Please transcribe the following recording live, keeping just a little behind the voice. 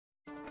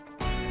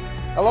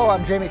Hello,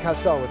 I'm Jamie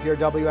Costello with your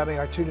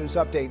WMAR 2 News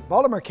Update.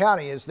 Baltimore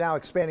County is now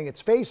expanding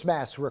its face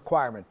mask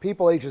requirement.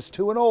 People ages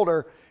 2 and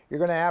older, you're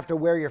going to have to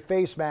wear your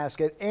face mask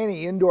at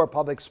any indoor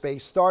public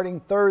space starting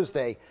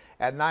Thursday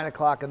at 9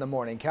 o'clock in the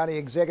morning. County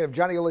Executive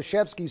Johnny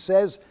Olszewski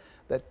says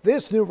that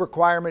this new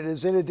requirement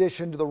is in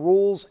addition to the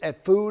rules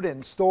at food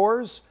and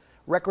stores.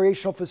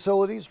 Recreational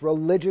facilities,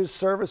 religious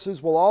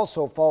services will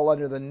also fall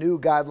under the new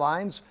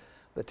guidelines.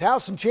 The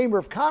Towson Chamber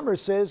of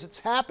Commerce says it's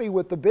happy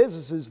with the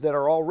businesses that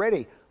are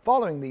already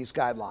following these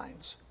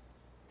guidelines.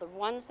 The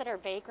ones that are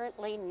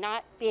vagrantly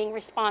not being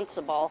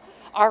responsible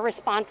are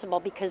responsible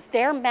because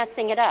they're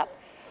messing it up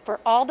for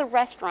all the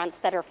restaurants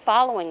that are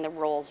following the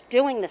rules,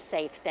 doing the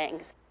safe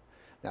things.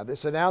 Now,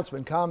 this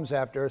announcement comes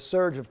after a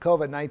surge of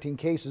COVID-19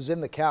 cases in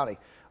the county.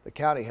 The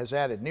county has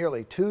added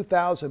nearly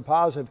 2,000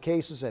 positive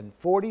cases and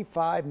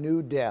 45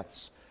 new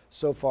deaths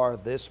so far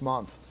this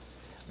month.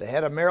 The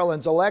head of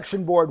Maryland's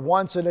election board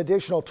wants an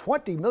additional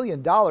 $20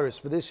 million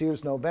for this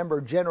year's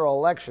November general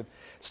election.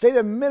 State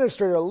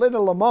Administrator Linda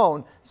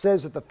Lamone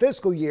says that the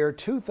fiscal year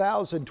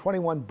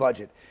 2021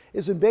 budget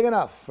isn't big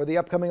enough for the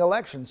upcoming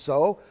election,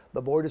 so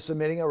the board is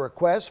submitting a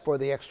request for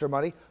the extra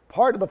money.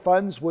 Part of the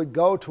funds would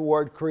go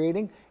toward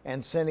creating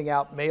and sending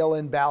out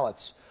mail-in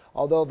ballots.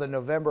 Although the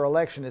November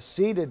election is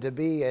slated to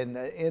be an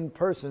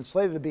in-person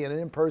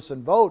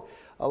vote,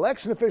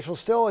 election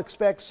officials still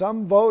expect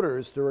some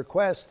voters to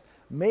request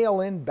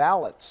mail-in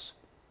ballots.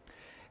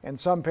 And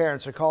some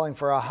parents are calling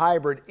for a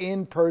hybrid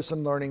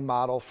in-person learning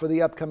model for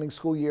the upcoming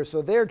school year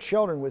so their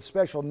children with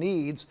special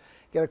needs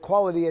get a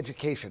quality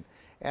education.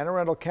 Anne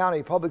Arundel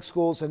County Public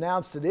Schools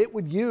announced that it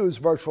would use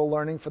virtual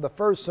learning for the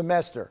first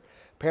semester.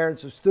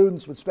 Parents of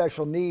students with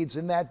special needs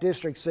in that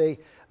district say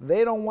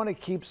they don't want to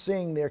keep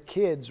seeing their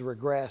kids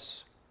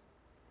regress.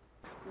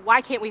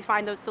 Why can't we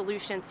find those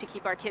solutions to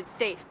keep our kids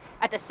safe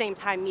at the same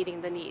time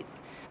meeting the needs?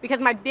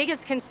 Because my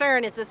biggest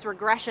concern is this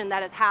regression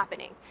that is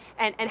happening,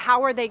 and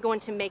how are they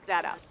going to make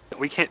that up?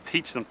 We can't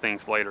teach them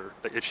things later.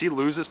 If she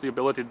loses the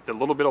ability, the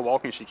little bit of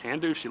walking she can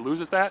do, if she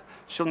loses that,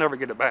 she'll never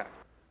get it back.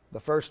 The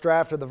first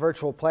draft of the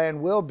virtual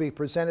plan will be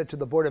presented to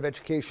the Board of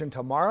Education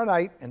tomorrow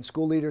night, and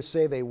school leaders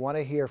say they want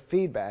to hear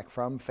feedback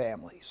from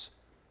families.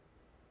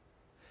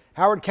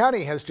 Howard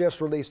County has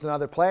just released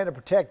another plan to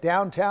protect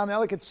downtown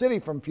Ellicott City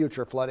from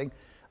future flooding.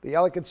 The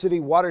Ellicott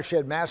City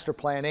Watershed Master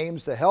Plan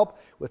aims to help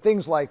with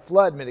things like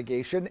flood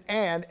mitigation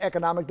and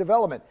economic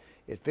development.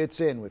 It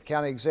fits in with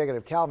County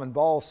Executive Calvin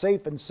Ball's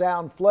Safe and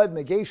Sound Flood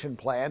Mitigation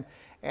Plan,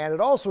 and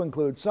it also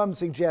includes some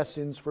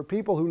suggestions for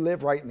people who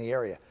live right in the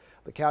area.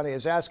 The county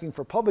is asking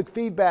for public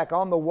feedback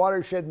on the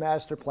Watershed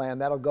Master Plan.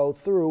 That'll go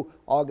through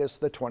August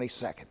the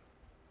 22nd.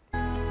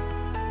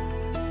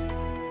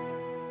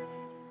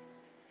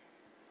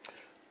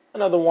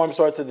 Another warm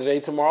start to the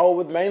day tomorrow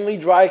with mainly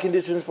dry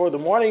conditions for the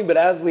morning, but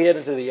as we head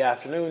into the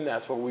afternoon,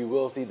 that's where we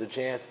will see the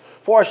chance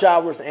for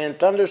showers and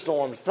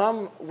thunderstorms,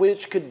 some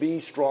which could be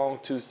strong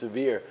to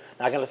severe.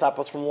 Not going to stop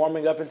us from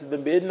warming up into the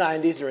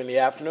mid-90s during the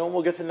afternoon.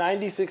 We'll get to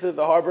 96 at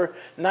the Harbor,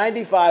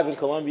 95 in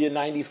Columbia,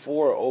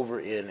 94 over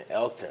in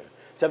Elkton.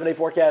 7-day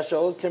forecast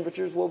shows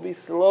temperatures will be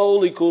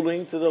slowly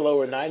cooling to the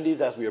lower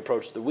 90s as we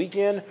approach the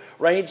weekend.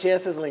 Rain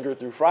chances linger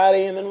through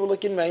Friday, and then we're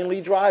looking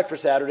mainly dry for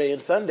Saturday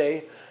and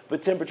Sunday,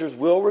 but temperatures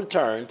will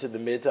return to the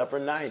mid to upper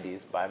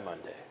 90s by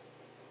Monday.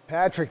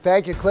 Patrick,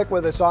 thank you. Click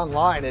with us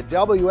online at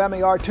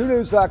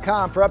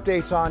WMAR2news.com for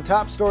updates on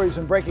top stories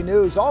and breaking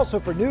news. Also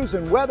for news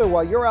and weather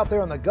while you're out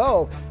there on the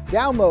go,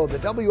 download the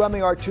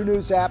WMAR 2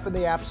 News app in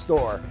the App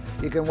Store.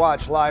 You can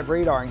watch live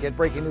radar and get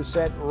breaking news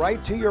sent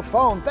right to your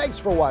phone. Thanks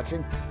for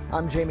watching.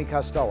 I'm Jamie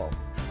Costello.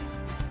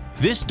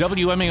 This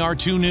WMAR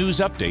 2 News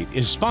update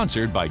is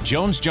sponsored by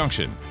Jones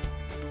Junction.